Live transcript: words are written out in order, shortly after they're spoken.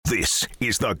This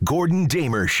is the Gordon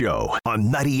Damer Show on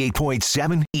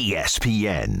 98.7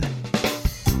 ESPN.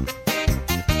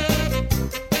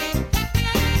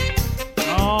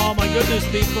 Oh, my goodness,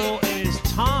 people. It is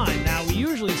time. Now, we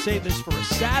usually save this for a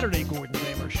Saturday Gordon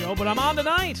Damer Show, but I'm on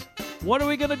tonight. What are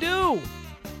we going to do?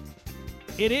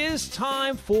 It is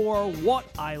time for What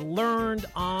I Learned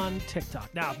on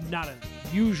TikTok. Now, not a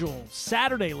usual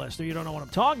Saturday listener. You don't know what I'm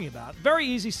talking about. Very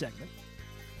easy segment.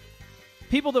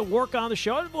 People that work on the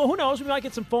show, well, who knows? We might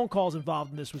get some phone calls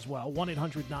involved in this as well.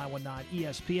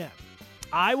 1-800-919-ESPN.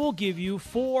 I will give you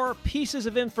 4 pieces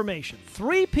of information.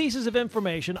 3 pieces of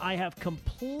information I have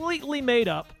completely made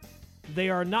up. They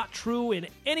are not true in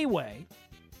any way.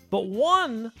 But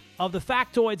one of the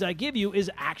factoids I give you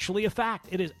is actually a fact.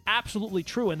 It is absolutely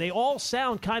true, and they all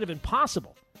sound kind of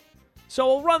impossible. So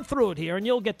we'll run through it here, and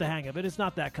you'll get the hang of it. It's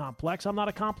not that complex. I'm not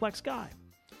a complex guy.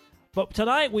 But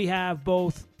tonight we have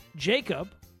both Jacob,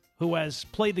 who has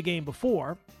played the game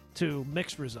before, to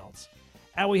mixed results.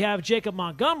 And we have Jake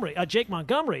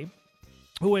Montgomery,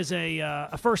 who is a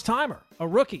first-timer, a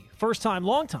rookie, first-time,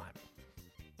 long-time,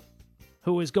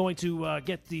 who is going to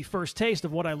get the first taste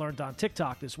of what I learned on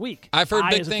TikTok this week. I've heard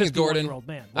big things, Gordon.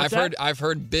 Man. I've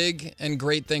heard big and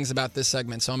great things about this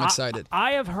segment, so I'm excited.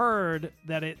 I have heard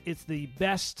that it's the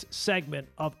best segment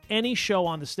of any show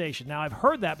on the station. Now, I've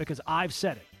heard that because I've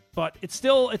said it. But it's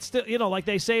still, you know, like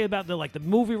they say about the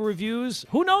movie reviews.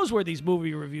 Who knows where these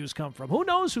movie reviews come from? Who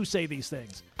knows who say these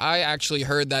things? I actually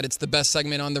heard that it's the best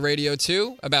segment on the radio,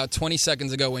 too, about 20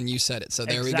 seconds ago when you said it. So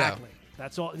there we go. Exactly.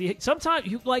 That's all.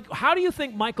 Sometimes, how do you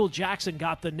think Michael Jackson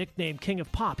got the nickname King of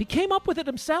Pop? He came up with it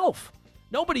himself.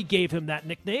 Nobody gave him that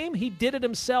nickname. He did it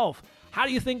himself. How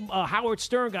do you think Howard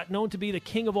Stern got known to be the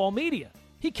king of all media?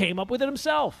 He came up with it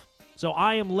himself. So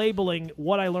I am labeling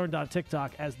What I Learned on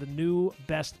TikTok as the new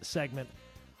best segment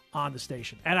on the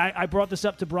station. And I brought this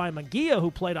up to Brian Mangia, who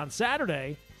played on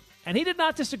Saturday, and he did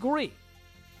not disagree.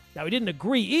 Now, he didn't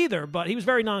agree either, but he was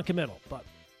very noncommittal. But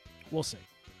we'll see.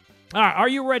 All right, are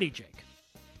you ready, Jake?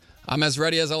 I'm as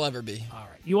ready as I'll ever be. All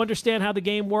right. You understand how the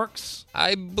game works?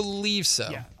 I believe so.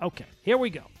 Yeah, okay. Here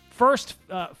we go. First,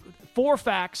 4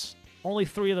 facts. Only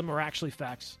 3 of them are actually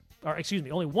facts. Or, excuse me,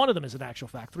 only 1 of them is an actual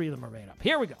fact. 3 of them are made up.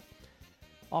 Here we go.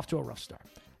 Off to a rough start.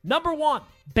 Number 1,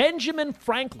 Benjamin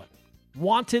Franklin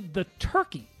wanted the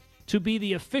turkey to be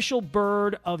the official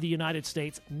bird of the United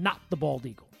States, not the bald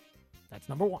eagle. That's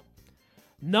number 1.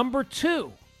 Number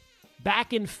 2,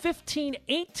 back in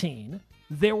 1518,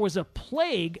 there was a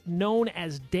plague known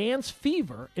as dance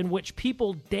fever in which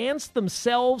people danced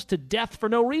themselves to death for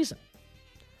no reason.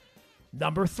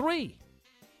 Number 3,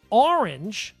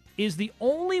 orange is the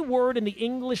only word in the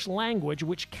English language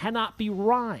which cannot be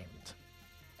rhymed.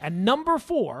 And number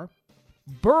 4,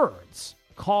 birds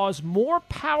cause more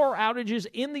power outages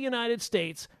in the United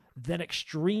States than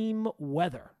extreme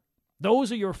weather.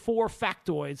 Those are your 4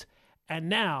 factoids. And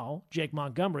now, Jake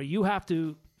Montgomery, you have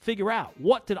to figure out,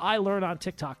 what did I learn on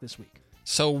TikTok this week?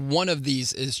 So one of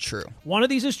these is true. One of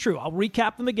these is true. I'll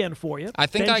recap them again for you. I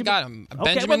think I got them.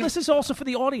 Okay, well, this is also for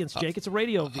the audience, Jake. It's a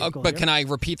radio vehicle. But can I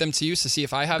repeat them to you to see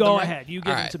if I have them? Go ahead. You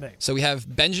give them to me. So we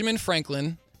have Benjamin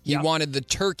Franklin. He wanted the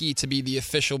turkey to be the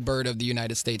official bird of the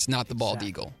United States, not the bald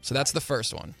eagle. So that's the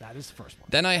first one. That is the first one.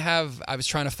 Then I was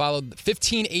trying to follow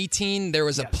 1518. There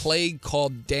was a plague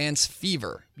called dance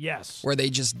fever. Yes. Where they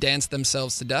just danced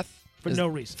themselves to death. No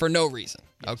reason. For no reason.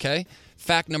 Yes. Okay.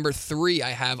 Fact number 3,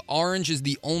 I have orange is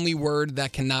the only word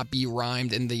that cannot be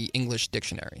rhymed in the English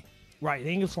dictionary. Right, the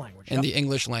English language. In the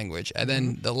English language. And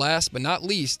then the last but not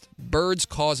least, birds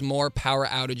cause more power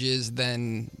outages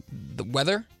than the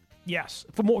weather. Yes,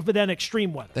 than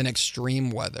extreme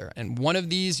weather. And one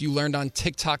of these you learned on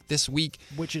TikTok this week.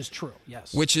 Which is true,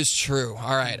 yes. Which is true.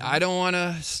 All right, I don't want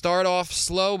to start off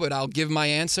slow, but I'll give my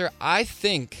answer. I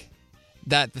think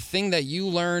that the thing that you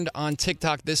learned on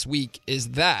TikTok this week is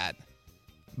that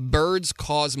birds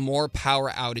cause more power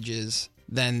outages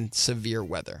than severe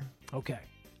weather. Okay.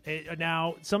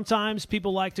 Now, sometimes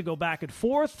people like to go back and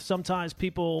forth. Sometimes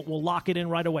people will lock it in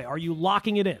right away. Are you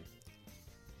locking it in?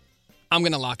 I'm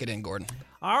going to lock it in, Gordon.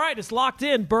 All right, it's locked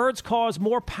in. Birds cause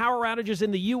more power outages in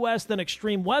the U.S. than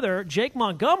extreme weather. Jake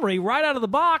Montgomery, right out of the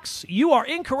box, you are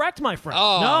incorrect, my friend.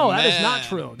 Oh, no, man. That is not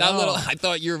true. I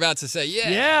thought you were about to say,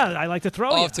 Yeah, I like to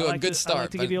throw off to a good start. I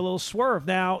like to give you a little swerve.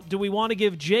 Now, do we want to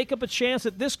give Jacob a chance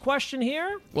at this question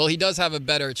here? Well, he does have a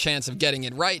better chance of getting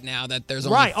it right now that there's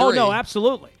only 3. Oh, no,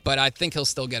 absolutely. But I think he'll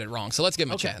still get it wrong. So let's give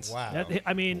him a chance. Wow.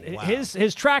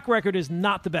 His track record is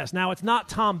not the best. Now, it's not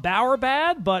Tom Bauer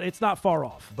bad, but it's not far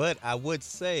off. But I would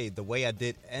say the way I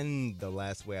did end the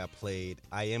last way I played,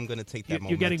 I am going to take that momentum.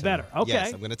 You're getting better. Okay.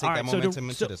 Yes, I'm going to take that momentum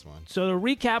into this one. So to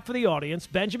recap for the audience,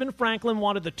 Benjamin Franklin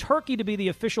wanted the turkey to be the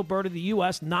official bird of the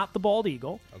U.S., not the bald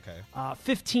eagle. Okay.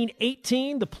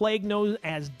 1518, the plague known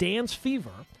as dance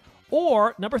fever.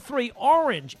 Or, number 3,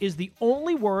 orange is the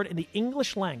only word in the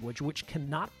English language which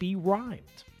cannot be rhymed.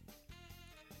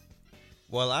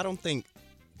 Well, I don't think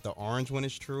the orange one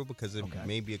is true because it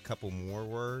may be a couple more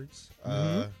words.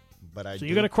 But So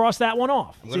you're going to cross that one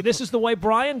off. See, this is the way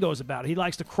Brian goes about it. He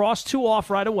likes to cross 2 off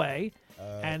right away,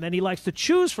 and then he likes to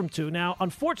choose from 2. Now,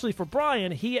 unfortunately for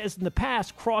Brian, he has in the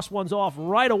past crossed ones off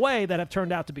right away that have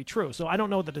turned out to be true. So I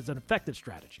don't know that it's an effective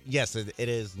strategy. Yes, it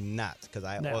is not because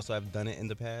I also have done it in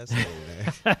the past.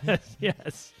 So,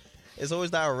 yes. It's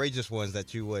always the outrageous ones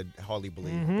that you would hardly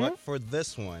believe. But for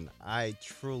this one, I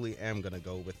truly am going to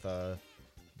go with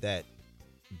that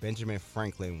Benjamin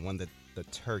Franklin won the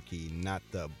turkey, not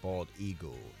the bald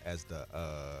eagle, as the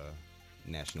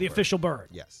national bird. Official bird.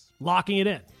 Yes. Locking it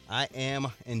in. I am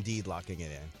indeed locking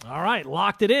it in. All right,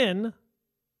 locked it in.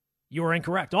 You were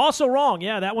incorrect. Also wrong.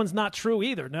 Yeah, that one's not true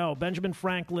either. No, Benjamin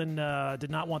Franklin did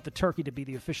not want the turkey to be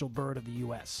the official bird of the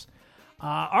U.S.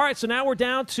 All right, so now we're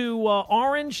down to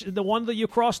orange, the one that you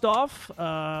crossed off.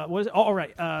 All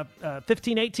right,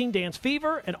 1518, dance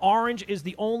fever, and orange is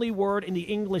the only word in the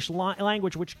English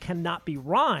language which cannot be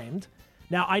rhymed.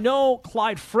 Now, I know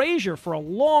Clyde Frazier for a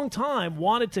long time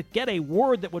wanted to get a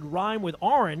word that would rhyme with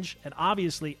orange, and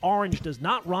obviously orange does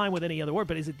not rhyme with any other word,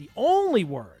 but is it the only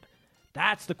word?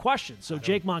 That's the question. So,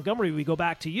 Jake Montgomery, we go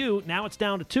back to you. Now it's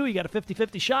down to 2. You got a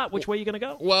 50-50 shot. Which way are you going to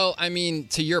go? Well, I mean,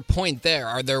 to your point there,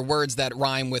 are there words that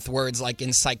rhyme with words like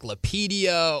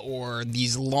encyclopedia or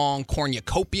these long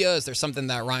cornucopia? Is there something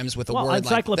that rhymes with a word like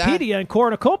that? Encyclopedia and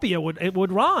cornucopia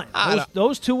would rhyme.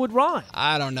 Those 2 would rhyme.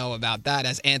 I don't know about that,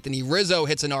 as Anthony Rizzo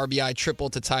hits an RBI triple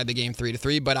to tie the game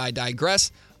 3-3, but I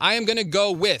digress. I am going to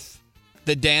go with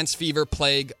the dance fever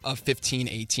plague of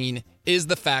 1518 is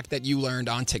the fact that you learned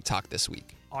on TikTok this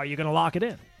week. Are you going to lock it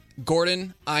in?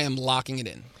 Gordon, I am locking it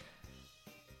in.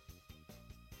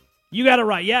 You got it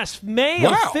right. Yes, May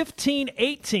of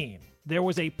 1518, there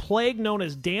was a plague known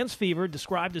as dance fever,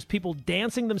 described as people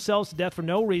dancing themselves to death for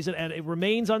no reason, and it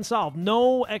remains unsolved.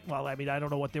 Well, I mean, I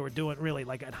don't know what they were doing really,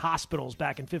 like at hospitals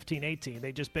back in 1518.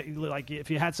 They just, like,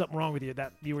 if you had something wrong with you,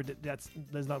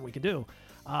 there's nothing we could do.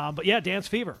 But yeah, dance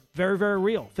fever, very, very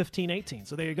real, 1518.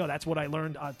 So there you go. That's what I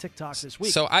learned on TikTok this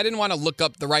week. So I didn't want to look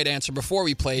up the right answer before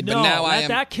we played, but now I am.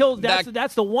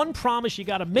 That's the one promise you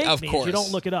got to make me if you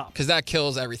don't look it up. Because that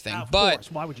kills everything. Of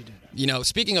course. Why would you do that? You know,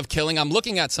 speaking of killing, I'm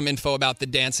looking at some info about the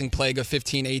dancing plague of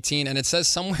 1518, and it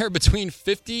says somewhere between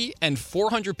 50 and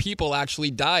 400 people actually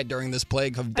died during this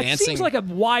plague of dancing. It seems like a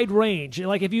wide range.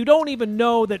 Like if you don't even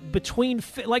know that between,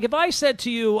 like if I said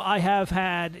to you, I have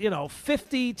had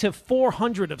 50 to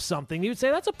 400 of something, you'd say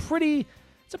that's a pretty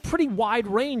wide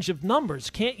range of numbers.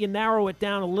 Can't you narrow it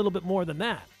down a little bit more than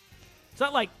that? It's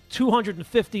not like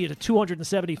 250 to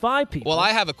 275 people. Well,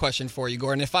 I have a question for you,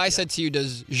 Gordon. If I said to you,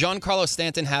 does Giancarlo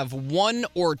Stanton have 1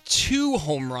 or 2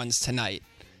 home runs tonight?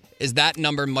 Is that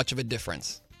number much of a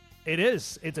difference? It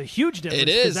is. It's a huge difference. It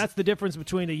is. Because that's the difference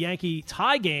between a Yankee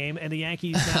tie game and the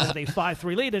Yankees now with a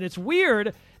 5-3 lead. And it's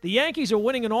weird. The Yankees are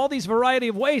winning in all these variety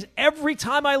of ways. Every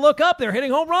time I look up, they're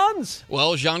hitting home runs.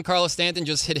 Well, Giancarlo Stanton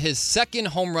just hit his second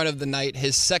home run of the night,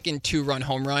 his second 2-run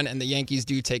home run, and the Yankees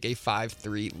do take a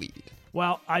 5-3 lead.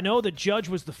 Well, I know that Judge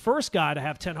was the first guy to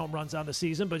have 10 home runs on the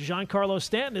season, but Giancarlo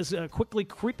Stanton is quickly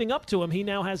creeping up to him. He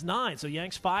now has 9. So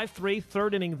Yanks 5-3,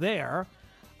 third inning there.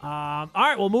 All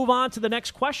right, we'll move on to the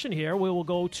next question here. We will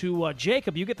go to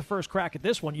Jacob. You get the first crack at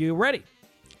this one. You ready?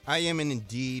 I am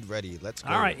indeed ready. Let's go.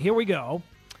 All right, here we go.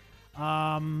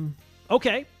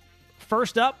 Okay,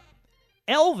 first up,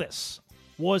 Elvis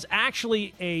was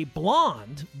actually a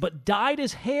blonde, but dyed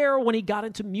his hair when he got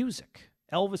into music.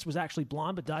 Elvis was actually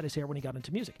blonde, but dyed his hair when he got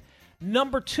into music.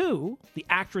 Number 2, the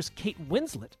actress Kate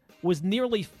Winslet was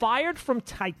nearly fired from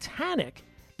Titanic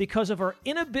because of her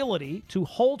inability to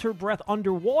hold her breath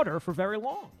underwater for very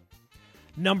long.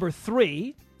 Number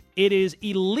 3, it is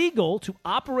illegal to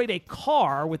operate a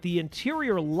car with the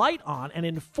interior light on, and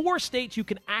in 4 states you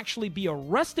can actually be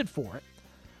arrested for it.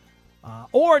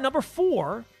 Or number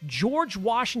 4, George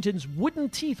Washington's wooden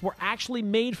teeth were actually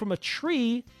made from a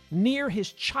tree near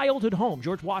his childhood home.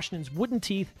 George Washington's wooden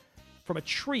teeth from a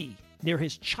tree near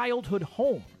his childhood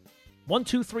home. 1,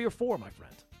 2, 3, or 4, my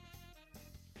friend.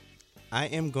 I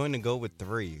am going to go with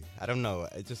 3. I don't know.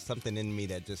 It's just something in me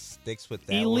that just sticks with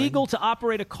that. Illegal to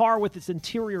operate a car with its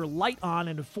interior light on,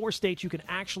 and in 4 states you can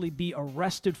actually be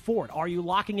arrested for it. Are you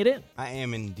locking it in? I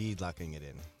am indeed locking it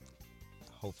in.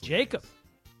 Hopefully. Jacob.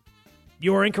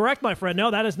 You are incorrect, my friend.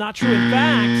 No, that is not true. In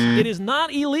fact, it is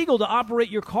not illegal to operate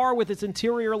your car with its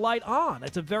interior light on.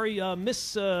 It's a very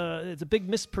it's a big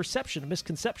misperception, a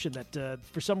misconception that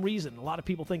for some reason a lot of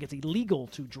people think it's illegal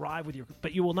to drive with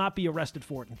but you will not be arrested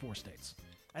for it in 4 states.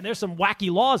 And there's some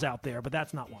wacky laws out there, but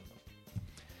that's not one of them.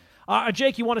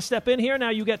 Jake, you want to step in here? Now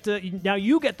you get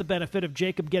the benefit of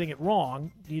Jacob getting it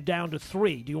wrong. You're down to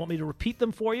 3. Do you want me to repeat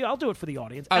them for you? I'll do it for the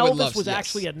audience. Elvis was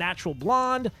actually a natural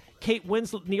blonde. Kate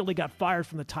Winslet nearly got fired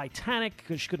from the Titanic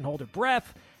because she couldn't hold her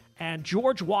breath. And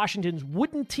George Washington's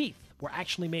wooden teeth were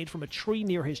actually made from a tree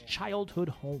near his childhood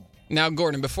home. Now,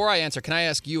 Gordon, before I answer, can I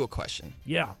ask you a question?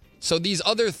 Yeah. So these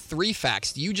other 3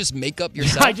 facts, do you just make up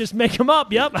yourself? I just make them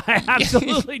up. Yep, I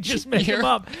absolutely just make them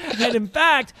up. And in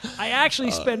fact, I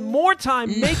actually spend more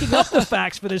time making up the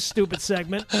facts for this stupid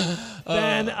segment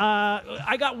than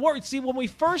I got worried. See, when we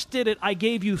first did it, I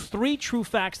gave you 3 true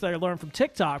facts that I learned from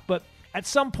TikTok, but at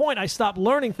some point, I stopped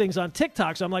learning things on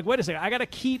TikTok, so I'm like, wait a second, I got to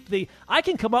keep I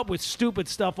can come up with stupid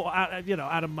stuff,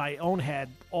 out of my own head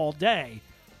all day,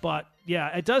 but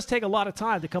yeah, it does take a lot of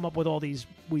time to come up with all these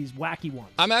wacky ones.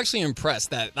 I'm actually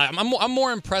impressed that I'm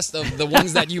more impressed of the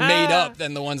ones that you made up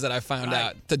than the ones that I found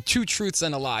out. The 2 truths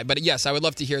and a lie. But yes, I would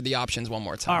love to hear the options one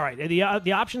more time. All right,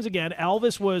 the options again.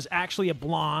 Elvis was actually a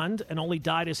blonde and only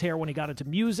dyed his hair when he got into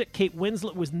music. Kate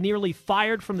Winslet was nearly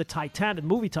fired from the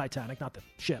movie Titanic, not the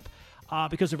ship,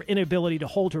 because of her inability to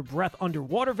hold her breath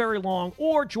underwater very long.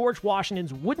 Or George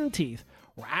Washington's wooden teeth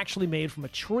were actually made from a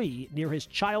tree near his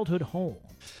childhood home.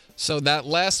 So that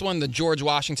last one, the George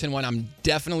Washington one, I'm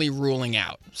definitely ruling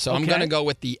out. So I'm going to go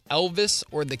with the Elvis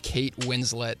or the Kate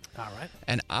Winslet. All right.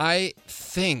 And I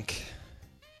think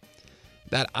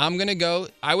that I'm going to go.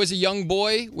 I was a young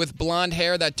boy with blonde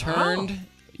hair that turned,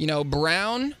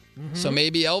 brown. Mm-hmm. So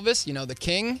maybe Elvis, the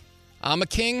king. I'm a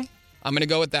king. I'm going to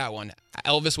go with that one.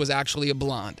 Elvis was actually a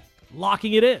blonde.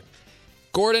 Locking it in.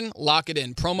 Gordon, lock it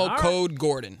in. Promo code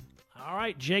Gordon. All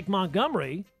right, Jake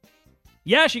Montgomery.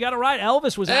 Yes, you got it right.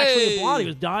 Elvis was actually a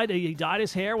blonde. He dyed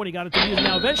his hair when he got into music.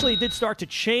 Now, eventually, it did start to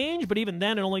change, but even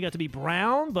then, it only got to be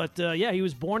brown. But he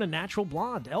was born a natural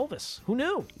blonde. Elvis. Who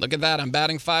knew? Look at that. I'm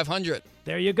batting 500.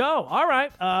 There you go. All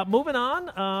right, moving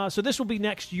on. So this will be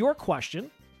next. Your question.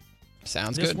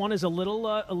 Sounds good. This one is a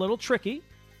little tricky.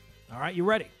 All right, you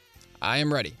ready? I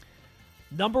am ready.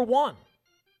 Number 1,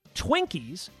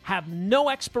 Twinkies have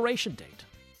no expiration date.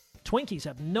 Twinkies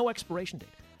have no expiration date.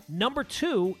 Number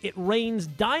 2, it rains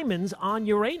diamonds on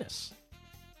Uranus.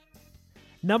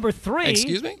 Number 3...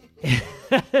 Excuse me?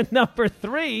 Number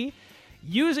 3,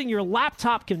 using your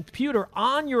laptop computer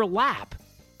on your lap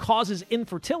causes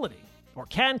infertility, or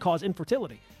can cause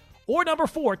infertility. Or number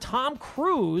 4, Tom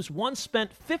Cruise once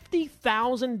spent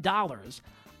 $50,000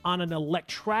 on an I'm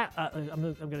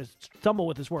going to stumble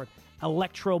with this word,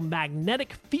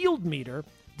 electromagnetic field meter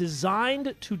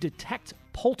designed to detect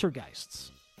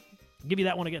poltergeists. I'll give you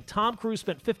that one again. Tom Cruise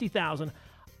spent $50,000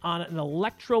 on an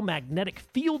electromagnetic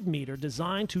field meter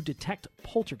designed to detect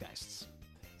poltergeists.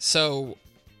 So,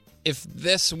 if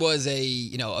this was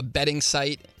a betting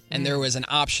site and there was an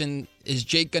option, is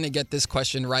Jake going to get this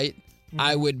question right?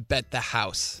 I would bet the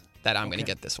house that I'm going to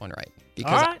get this one right.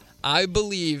 Because I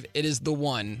believe it is the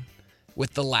one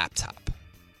with the laptop.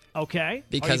 Okay.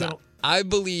 Because I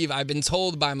believe I've been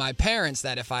told by my parents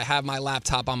that if I have my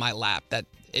laptop on my lap, that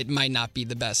it might not be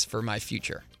the best for my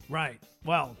future. Right.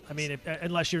 Well, I mean,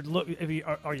 unless are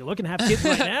you looking to have kids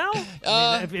right now?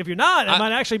 If you're not, it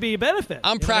might actually be a benefit.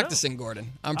 I'm practicing,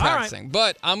 Gordon. I'm practicing. Right.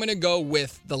 But I'm going to go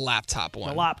with the laptop one.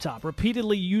 The laptop.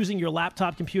 Repeatedly using your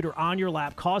laptop computer on your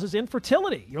lap causes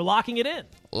infertility. You're locking it in.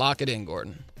 Lock it in,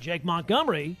 Gordon. Jake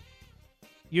Montgomery,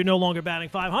 you're no longer batting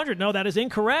 500. No, that is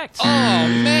incorrect. Oh,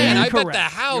 man. Incorrect. I bet the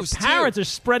house, Your parents are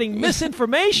spreading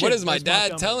misinformation. What is my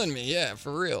dad telling me? Yeah,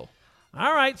 for real.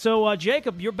 All right, so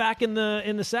Jacob, you're back in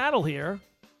the saddle here.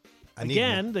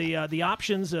 Again, the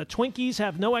options: Twinkies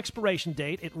have no expiration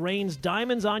date. It rains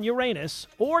diamonds on Uranus.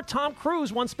 Or Tom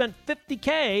Cruise once spent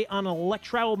 $50,000 on an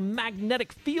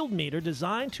electromagnetic field meter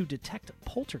designed to detect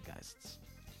poltergeists.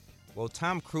 Well,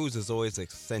 Tom Cruise is always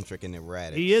eccentric and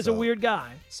erratic. He is a weird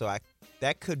guy. So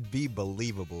that could be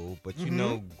believable, but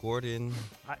Gordon...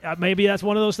 maybe that's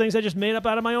one of those things I just made up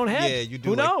out of my own head. Yeah, you do.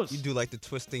 Who knows? You do like to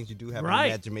twist things. You do have an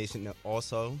imagination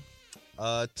also.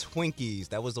 Twinkies,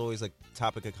 that was always a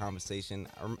topic of conversation.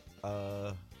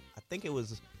 I think it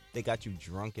was they got you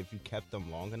drunk if you kept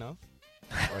them long enough.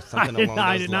 Or something along those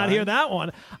I did not lines. hear that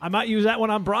one. I might use that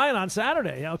one on Brian on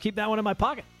Saturday. I'll keep that one in my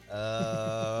pocket.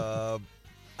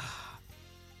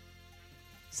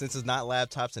 Since it's not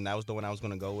laptops and that was the one I was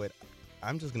going to go with,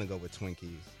 I'm just going to go with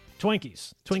Twinkies.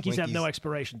 Twinkies have no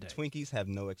expiration date. Twinkies have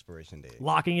no expiration date.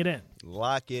 Locking it in.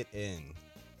 Lock it in.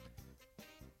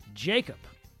 Jacob,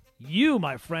 you,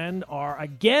 my friend, are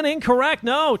again incorrect.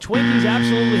 No, Twinkies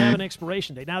absolutely have an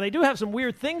expiration date. Now, they do have some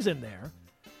weird things in there,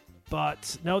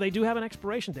 but no, they do have an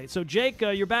expiration date. So, Jake,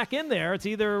 you're back in there. It's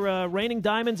either raining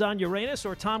diamonds on Uranus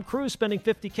or Tom Cruise spending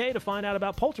 $50K to find out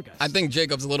about Poltergeist. I think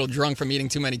Jacob's a little drunk from eating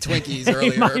too many Twinkies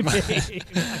earlier. Might be.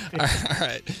 All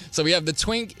right. So we have the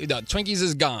Twinkies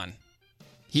is gone.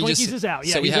 Twinkies is out.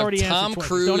 Yeah, so we he's have already Tom answered Twinkies.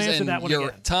 Cruise Don't answer and that one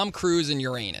again. Tom Cruise and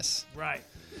Uranus. Right.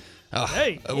 Oh,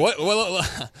 Hey. Well,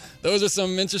 those are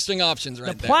some interesting options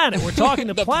right The there. planet. We're talking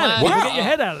the planet. planet. You get your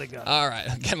head out of the gun. All right.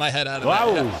 I'll get my head out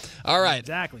of that. All right.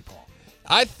 Exactly, Paul.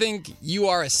 I think you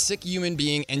are a sick human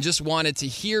being and just wanted to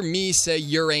hear me say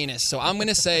Uranus. So I'm going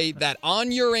to say that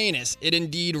on Uranus, it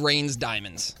indeed rains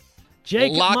diamonds.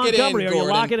 Jacob Lock it in, Montgomery, are you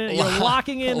Gordon. locking in? You're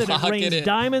locking in that Lock it rains it in.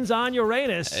 diamonds on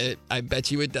Uranus. I bet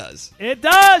you it does. It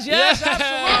does, yes, Yay!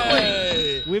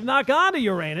 absolutely. We've not gone to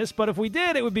Uranus, but if we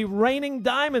did, it would be raining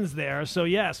diamonds there. So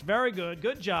yes, very good,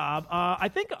 good job. I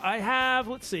think I have.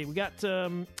 Let's see, we got.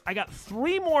 I got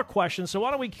 3 more questions. So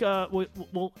why don't we?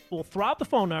 We'll throw out the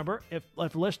phone number if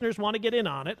listeners want to get in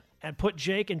on it and put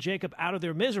Jake and Jacob out of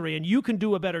their misery, and you can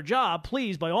do a better job.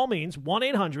 Please, by all means,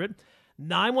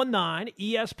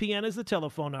 1-800-919-ESPN is the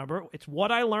telephone number. It's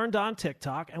what I learned on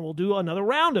TikTok, and we'll do another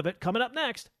round of it coming up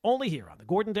next, only here on the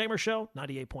Gordon Damer Show,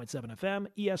 98.7 FM,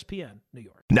 ESPN, New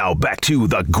York. Now back to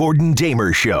the Gordon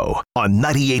Damer Show on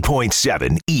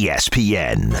 98.7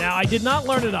 ESPN. Now, I did not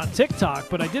learn it on TikTok,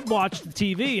 but I did watch the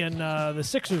TV, and the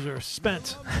Sixers are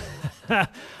spent. I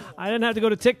didn't have to go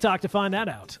to TikTok to find that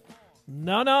out.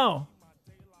 No.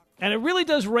 And it really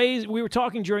does raise, we were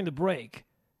talking during the break,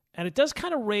 and it does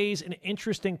kind of raise an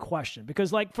interesting question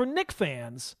because, like, for Knicks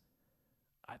fans,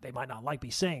 they might not like me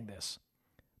saying this,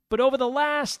 but over the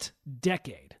last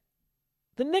decade,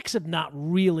 the Knicks have not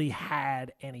really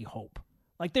had any hope.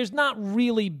 Like, there's not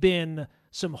really been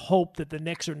some hope that the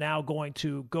Knicks are now going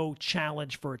to go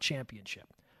challenge for a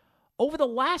championship. Over the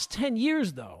last 10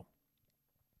 years, though,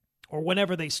 or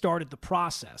whenever they started the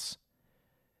process,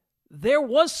 there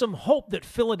was some hope that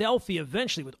Philadelphia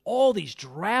eventually, with all these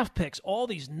draft picks, all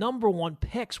these number 1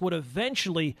 picks, would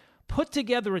eventually put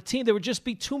together a team. There would just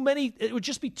be too many. It would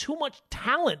just be too much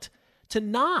talent to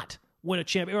not win a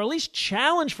champion, or at least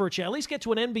challenge for a champion, at least get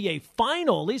to an NBA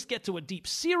final, at least get to a deep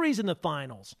series in the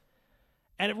finals.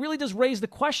 And it really does raise the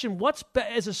question,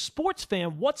 as a sports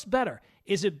fan, what's better?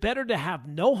 Is it better to have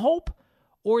no hope,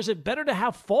 or is it better to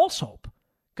have false hope?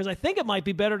 Because I think it might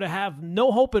be better to have no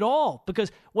hope at all.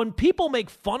 Because when people make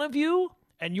fun of you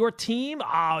and your team,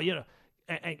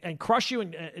 and crush you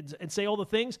and say all the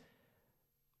things,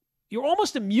 you're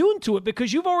almost immune to it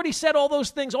because you've already said all those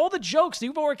things, all the jokes,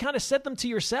 you've already kind of said them to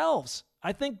yourselves.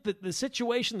 I think that the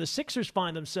situation the Sixers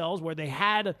find themselves where they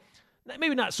had,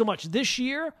 maybe not so much this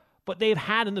year, but they've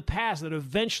had in the past that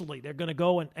eventually they're going to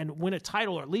go and win a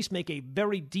title or at least make a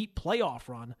very deep playoff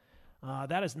run.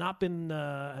 That has not been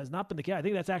the case. I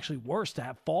think that's actually worse to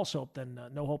have false hope than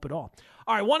no hope at all.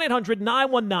 All right,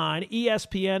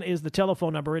 1-800-919-ESPN is the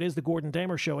telephone number. It is the Gordon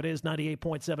Damer Show. It is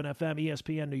 98.7 FM,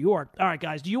 ESPN New York. All right,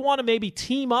 guys, do you want to maybe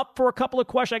team up for a couple of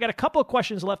questions? I got a couple of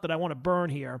questions left that I want to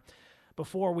burn here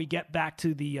before we get back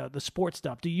to the sports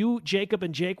stuff. Do you, Jacob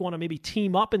and Jake, want to maybe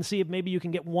team up and see if maybe you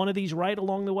can get one of these right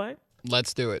along the way?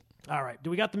 Let's do it. All right. Do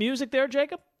we got the music there,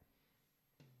 Jacob?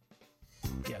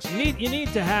 Yes, you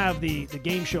need to have the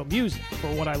game show music for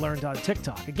What I Learned on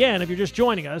TikTok. Again, if you're just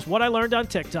joining us, What I Learned on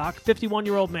TikTok,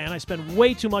 51-year-old man. I spend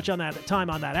way too much time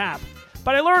on that app,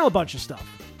 but I learn a bunch of stuff.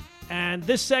 And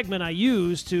this segment I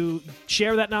use to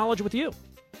share that knowledge with you.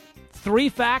 3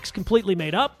 facts completely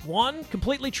made up, 1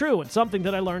 completely true, and something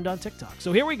that I learned on TikTok.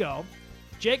 So here we go.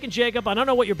 Jake and Jacob, I don't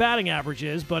know what your batting average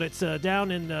is, but it's down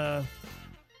in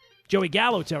Joey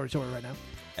Gallo territory right now.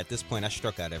 At this point, I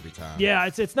struck out every time. Yeah,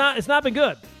 it's not been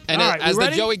good. And all right, as we the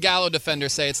ready? Joey Gallo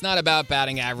defenders say, it's not about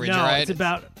batting average, No, right? it's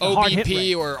about a hard hit OBP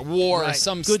rate. or WAR or Right.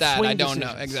 some Good stat. swing I don't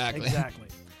know. decisions. Exactly.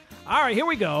 All right, here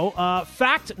we go.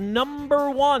 Fact number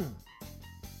 1.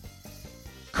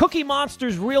 Cookie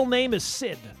Monster's real name is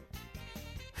Sid.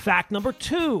 Fact number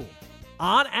 2.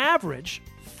 On average,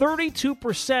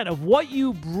 32% of what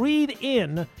you breathe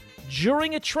in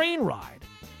during a train ride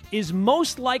is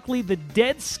most likely the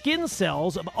dead skin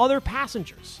cells of other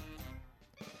passengers.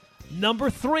 Number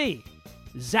 3,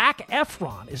 Zac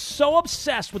Efron is so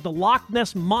obsessed with the Loch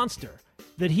Ness Monster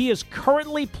that he is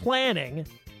currently planning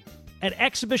an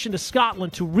exhibition to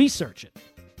Scotland to research it.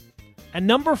 And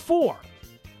number 4,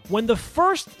 when the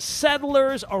first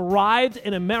settlers arrived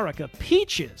in America,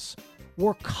 peaches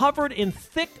were covered in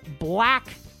thick black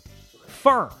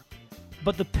fur,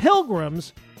 but the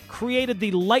Pilgrims created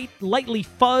the lightly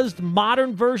fuzzed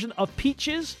modern version of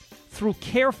peaches through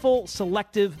careful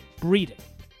selective breeding.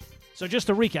 So just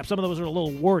to recap, some of those are a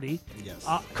little wordy. Yes.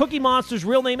 Cookie Monster's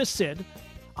real name is Sid.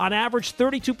 On average,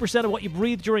 32% of what you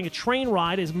breathe during a train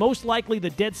ride is most likely the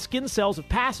dead skin cells of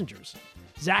passengers.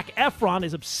 Zac Efron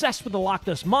is obsessed with the Loch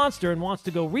Ness Monster and wants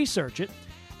to go research it.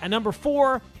 And number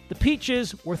 4, the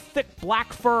peaches were thick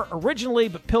black fur originally,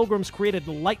 but pilgrims created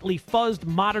a lightly fuzzed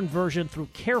modern version through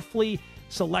carefully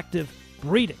selective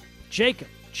breeding. Jake,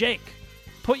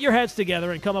 put your heads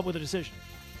together and come up with a decision.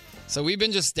 So we've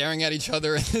been just staring at each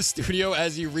other in the studio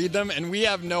as you read them, and we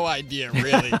have no idea,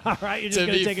 really. All right, you're just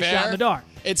going to take a shot in the dark.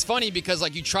 It's funny because,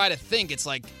 like, you try to think, it's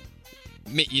like,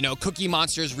 you know, Cookie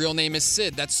Monster's real name is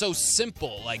Sid. That's so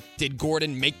simple. Like, did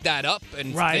Gordon make that up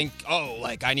and think, oh,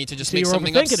 like, I need to just make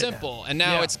something up simple? And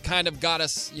now it's kind of got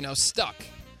us, you know, stuck.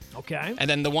 Okay. And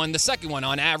then the second one,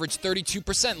 on average,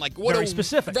 32%. Like, what very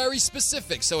specific. Very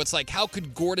specific. So it's like, how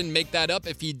could Gordon make that up?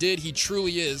 If he did, he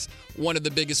truly is one of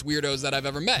the biggest weirdos that I've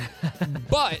ever met.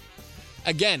 But,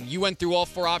 again, you went through all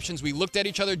 4 options. We looked at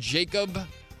each other. Jacob,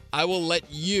 I will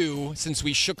let you, since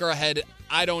we shook our head,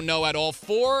 I don't know at all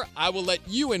 4, I will let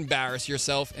you embarrass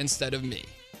yourself instead of me.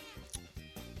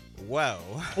 Well,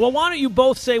 why don't you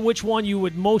both say which one you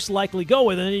would most likely go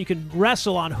with, and then you can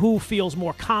wrestle on who feels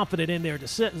more confident in their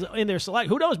select.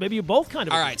 Who knows? Maybe you both kind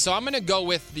of. All right, so I'm going to go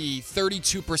with the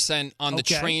 32% on the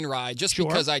train ride, just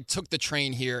because I took the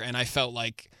train here and I felt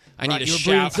like I need a shout.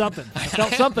 You were breathing something. I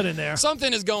felt something in there.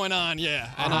 Something is going on, yeah.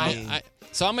 And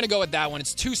so I'm going to go with that one.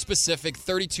 It's too specific,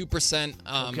 32%.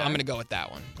 I'm going to go with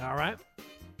that one. All right.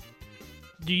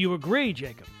 Do you agree,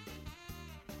 Jacob?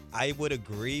 I would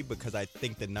agree because I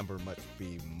think the number must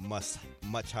be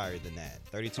much higher than that.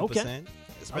 32%,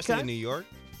 especially in New York.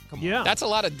 Come on. That's a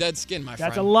lot of dead skin, my friend.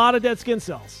 That's a lot of dead skin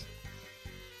cells.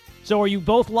 So are you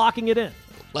both locking it in?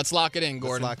 Let's lock it in,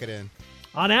 Gordon. Let's lock it in.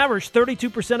 On average,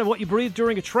 32% of what you breathe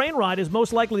during a train ride is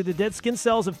most likely the dead skin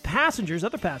cells of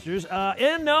other passengers.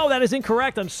 And no, that is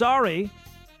incorrect. I'm sorry.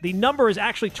 The number is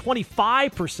actually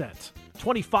 25%.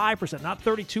 25%, not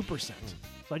 32%.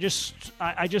 So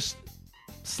I just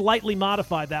slightly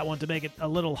modified that one to make it a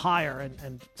little higher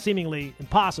and seemingly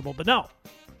impossible. But no,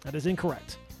 that is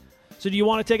incorrect. So do you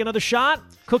want to take another shot?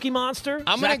 Cookie Monster?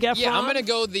 Zac Efron? Yeah, I'm going to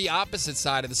go the opposite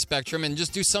side of the spectrum and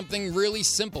just do something really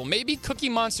simple. Maybe Cookie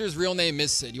Monster's real name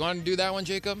is Sid. You want to do that one,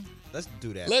 Jacob? Let's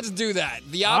do that. Let's do that.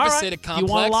 The opposite of complex.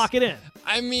 You want to lock it in?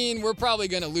 I mean, we're probably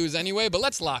going to lose anyway, but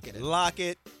let's lock it in. Lock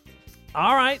it.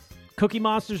 All right. Cookie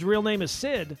Monster's real name is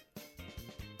Sid.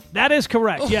 That is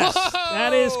correct. Yes,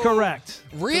 that is correct.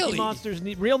 Really? Cookie Monster's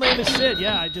real name is Sid.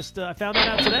 Yeah, I just found that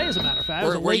out today, as a matter of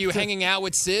fact. Were you hanging out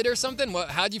with Sid or something?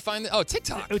 How'd you find that? Oh,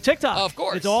 TikTok. TikTok. Oh, of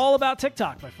course. It's all about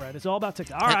TikTok, my friend. It's all about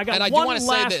TikTok. All right, I got one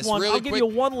last one. I'll give you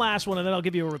one last one, and then I'll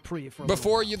give you a reprieve.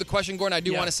 Before the question, Gordon, I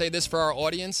do want to say this for our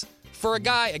audience. For a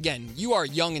guy, again, you are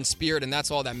young in spirit, and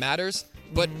that's all that matters.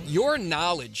 But your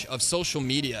knowledge of social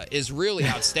media is really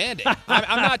outstanding.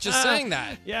 I'm not just saying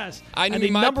that. Yes. And the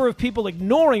number of people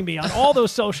ignoring me on all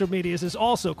those social medias is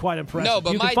also quite impressive. No,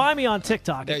 but you can find me on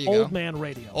TikTok at Old Man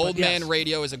Radio. Old Man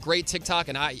Radio is a great TikTok,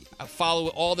 and I follow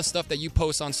all the stuff that you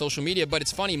post on social media. But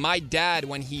it's funny, my dad,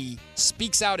 when he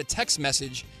speaks out a text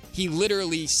message, he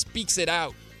literally speaks it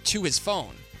out to his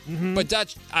phone. Mm-hmm. But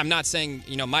Dutch, I'm not saying,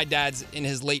 my dad's in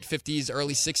his late 50s,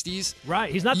 early 60s.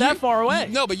 Right, he's not that far away.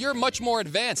 No, but you're much more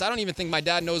advanced. I don't even think my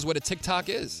dad knows what a TikTok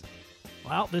is.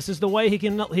 Well, this is the way he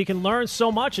can learn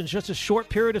so much in just a short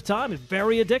period of time. It's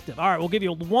very addictive. All right, we'll give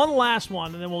you one last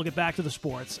one, and then we'll get back to the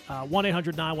sports.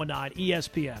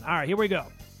 1-800-919-ESPN. All right, here we go.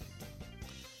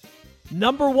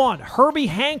 Number 1, Herbie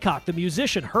Hancock, the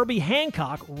musician Herbie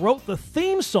Hancock, wrote the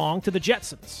theme song to the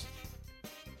Jetsons.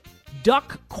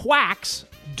 Duck quacks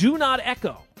do not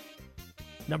echo.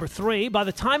 Number 3, by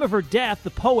the time of her death, the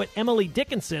poet Emily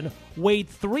Dickinson weighed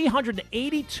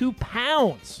 382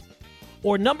 pounds.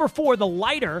 Or number 4, the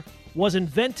lighter was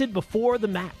invented before the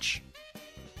match.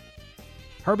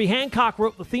 Herbie Hancock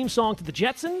wrote the theme song to the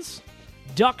Jetsons.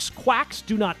 Ducks quacks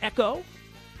do not echo.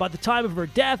 By the time of her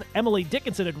death, Emily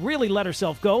Dickinson had really let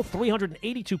herself go,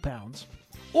 382 pounds.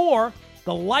 Or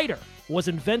the lighter was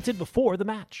invented before the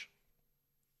match.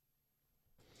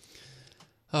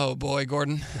 Oh boy,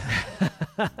 Gordon!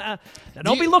 Now,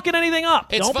 don't be looking anything up.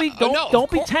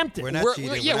 Don't be tempted. We're not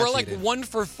cheating. We're like 1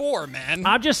 for 4, man.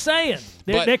 I'm just saying.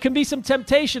 There can be some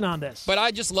temptation on this. But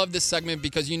I just love this segment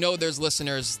because there's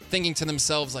listeners thinking to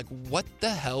themselves, like, what the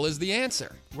hell is the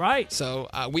answer? Right. So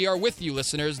we are with you,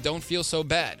 listeners. Don't feel so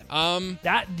bad.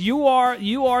 That you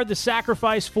are the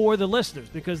sacrifice for the listeners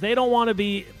because they don't want to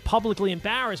be publicly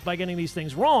embarrassed by getting these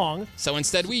things wrong. So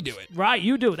instead, we do it. Right,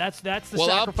 you do. That's the sacrifice you make.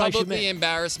 Well, I'll publicly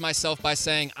embarrass myself by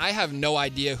saying I have no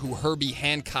idea who Herbie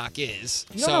Hancock is.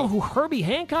 You don't know who Herbie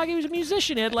Hancock? He was a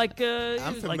musician. He had like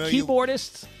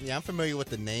keyboardists. Yeah, I'm familiar with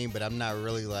the name, but I'm not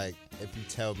really like. If you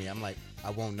tell me, I'm like, I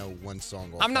won't know one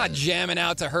song. I'm not jamming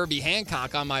out to Herbie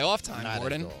Hancock on my off time,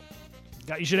 Gordon.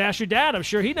 You should ask your dad. I'm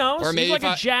sure he knows. Or maybe he was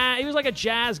like a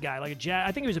jazz guy,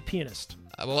 I think he was a pianist.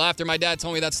 Well, after my dad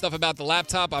told me that stuff about the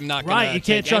laptop, I'm not going to. Right, you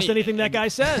can't trust anything that guy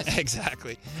says.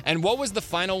 Exactly. And what was the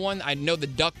final one? I know the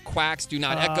duck quacks do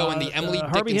not echo, and the Emily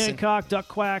Dickinson. Herbie Hancock, duck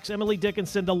quacks, Emily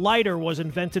Dickinson. The lighter was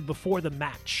invented before the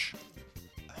match.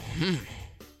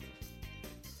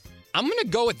 I'm going to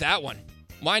go with that one.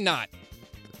 Why not?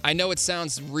 I know it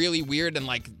sounds really weird and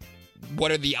like,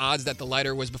 what are the odds that the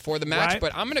lighter was before the match? Right.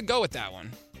 But I'm going to go with that one.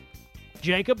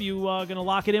 Jacob, you going to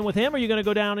lock it in with him, or are you going to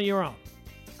go down on your own?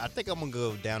 I think I'm going to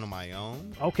go down on my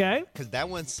own. Okay. Because that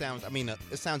one sounds,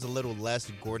 it sounds a little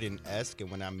less Gordon-esque, and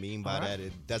what I mean by that,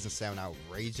 it doesn't sound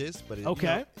outrageous, but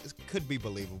it could be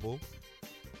believable.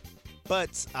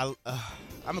 But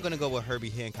I'm going to go with Herbie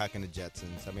Hancock and the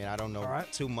Jetsons. I don't know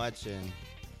too much, and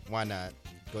why not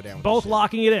go down with both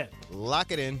locking it in?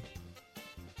 Lock it in.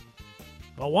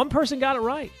 Well, one person got it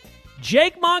right.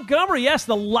 Jake Montgomery, yes,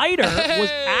 the lighter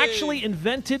was actually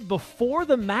invented before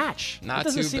the match. Not it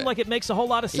doesn't too seem bad. like it makes a whole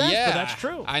lot of sense, but that's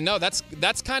true. I know. That's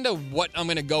kind of what I'm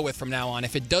going to go with from now on.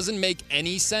 If it doesn't make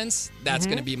any sense, that's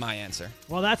going to be my answer.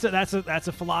 Well, that's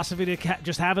a philosophy to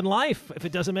just have in life. If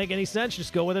it doesn't make any sense,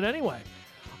 just go with it anyway.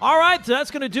 All right, so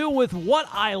that's going to do with what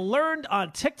I learned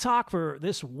on TikTok for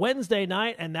this Wednesday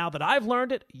night. And now that I've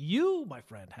learned it, you, my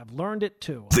friend, have learned it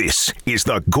too. This is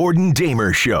the Gordon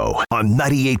Damer Show on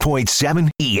 98.7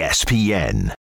 ESPN.